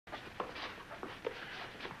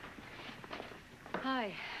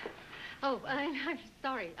Hi. Oh, I'm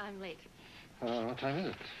sorry. I'm late. What time is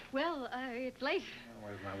it? Well, it's late.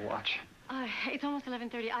 Where's my watch? It's almost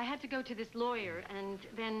 11:30. I had to go to this lawyer, and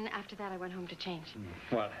then after that I went home to change.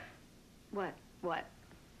 What? What? What?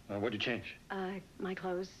 What'd you change? My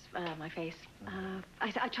clothes, my face.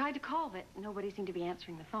 I tried to call, but nobody seemed to be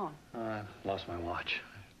answering the phone. I lost my watch.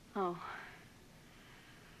 Oh.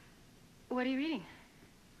 What are you reading?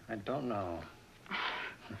 I don't know.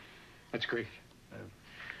 It's Greek.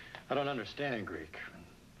 I don't understand Greek.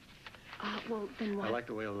 Well, then what? I like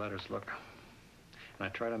the way the letters look. And I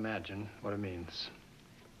try to imagine what it means.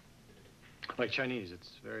 Like Chinese,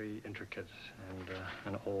 it's very intricate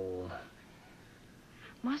and old.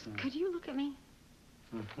 Moss, could you look at me?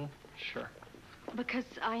 Mm-hmm. Sure. Because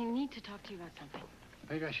I need to talk to you about something.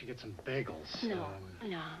 Maybe I should get some bagels.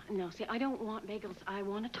 No. See, I don't want bagels. I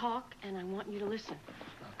want to talk, and I want you to listen.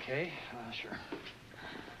 Okay, sure.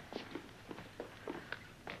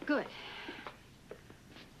 Good.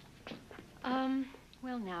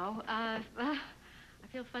 Well, now, I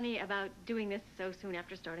feel funny about doing this so soon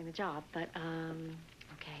after starting the job, but,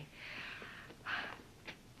 okay.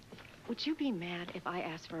 Would you be mad if I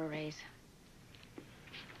asked for a raise?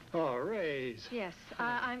 Oh, a raise? Yes.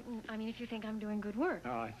 I mean, if you think I'm doing good work. Oh,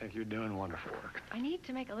 I think you're doing wonderful work. I need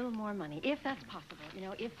to make a little more money, if that's possible. You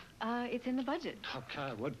know, if it's in the budget. Oh,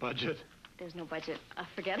 God, what budget? There's no budget.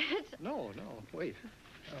 Forget it. No, wait.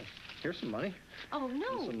 Oh, here's some money. Oh,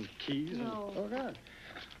 no. And some keys. No. Oh, God.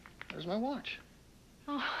 There's my watch.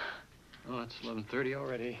 Oh. Oh, it's 11:30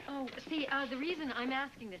 already. Oh, see, the reason I'm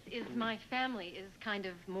asking this is my family is kind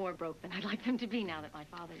of more broke than I'd like them to be now that my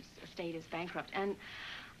father's estate is bankrupt. And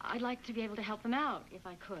I'd like to be able to help them out if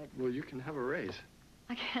I could. Well, you can have a raise.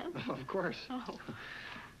 I can? Oh, of course. Oh.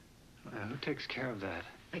 Who takes care of that?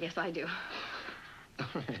 I guess I do. All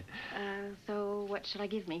right. So what should I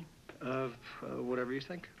give me? Whatever you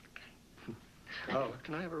think. Oh,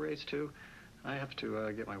 can I have a raise, too? I have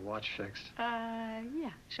to get my watch fixed.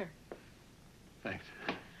 Yeah, sure. Thanks.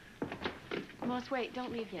 Moss, wait,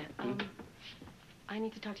 don't leave yet. I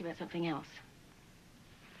need to talk to you about something else.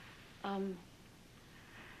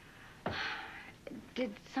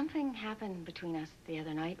 Did something happen between us the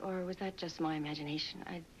other night, or was that just my imagination?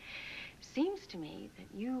 It seems to me that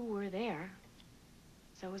you were there.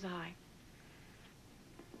 So was I.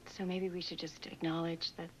 So maybe we should just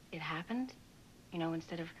acknowledge that it happened, you know,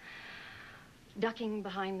 instead of ducking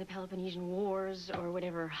behind the Peloponnesian Wars or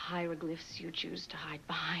whatever hieroglyphs you choose to hide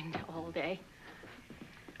behind all day.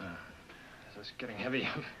 This is getting heavy.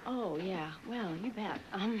 Oh, yeah. Well, you bet.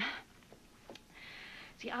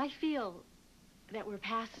 See, I feel that we're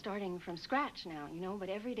past starting from scratch now, you know, but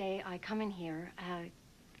every day I come in here,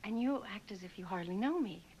 and you act as if you hardly know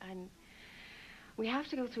me. And we have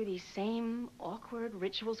to go through these same awkward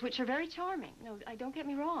rituals, which are very charming. No, don't get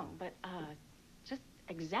me wrong, but, just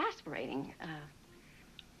exasperating.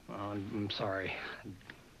 Well, I'm sorry.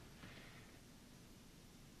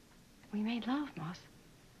 We made love, Moss.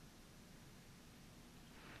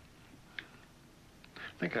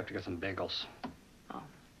 I think I have to get some bagels. Oh.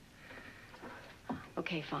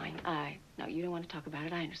 Okay, fine. No, you don't want to talk about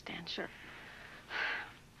it. I understand. Sure.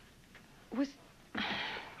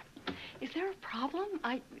 Is there a problem?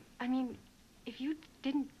 I mean, if you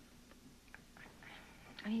didn't...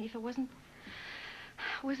 I mean, if it wasn't...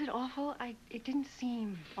 Was it awful? It didn't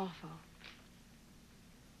seem awful.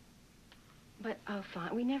 But, oh,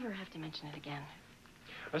 fine. We never have to mention it again.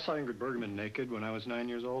 I saw Ingrid Bergman naked when I was 9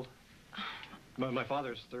 years old. My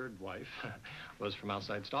father's third wife was from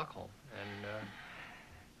outside Stockholm, and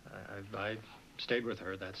I stayed with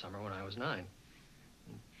her that summer when I was 9.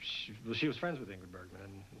 She was friends with Ingrid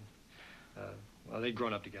Bergman, and well, they'd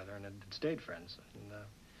grown up together and had stayed friends. And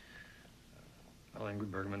well,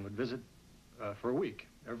 Ingrid Bergman would visit for a week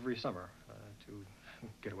every summer to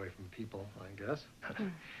get away from people, I guess.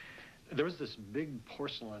 There was this big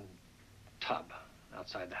porcelain tub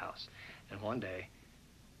outside the house, and one day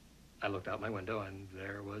I looked out my window, and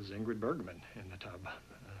there was Ingrid Bergman in the tub,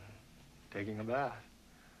 taking a bath.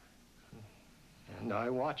 And I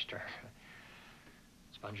watched her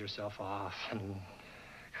sponge herself off, and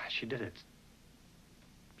gosh, she did it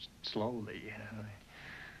slowly,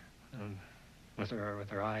 with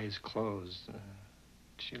her eyes closed.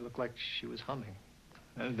 She looked like she was humming.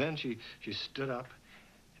 And then she stood up,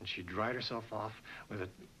 and she dried herself off with a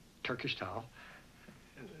Turkish towel.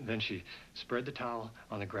 Then she spread the towel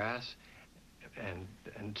on the grass,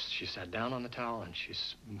 and she sat down on the towel, and she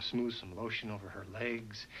smoothed some lotion over her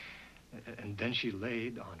legs, and then she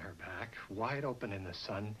laid on her back, wide open in the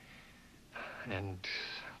sun, and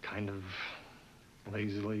kind of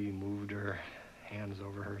lazily moved her hands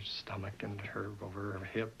over her stomach and over her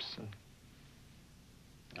hips. And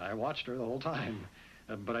I watched her the whole time,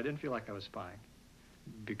 but I didn't feel like I was spying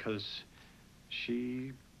because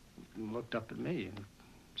she looked up at me and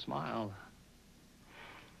smiled.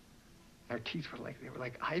 Her teeth were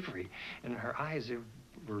like ivory, and her eyes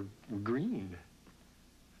were green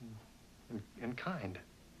and kind.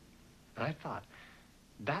 And I thought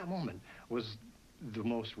that moment was the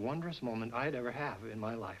most wondrous moment I'd ever have in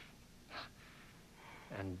my life.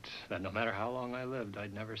 And that no matter how long I lived,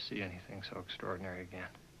 I'd never see anything so extraordinary again.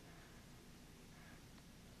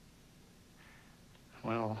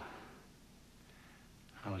 Well,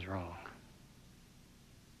 I was wrong.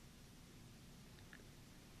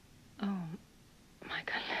 Oh, my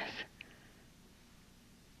goodness.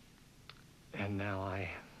 And now I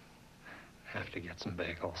have to get some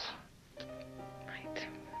bagels. Right.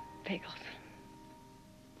 Bagels.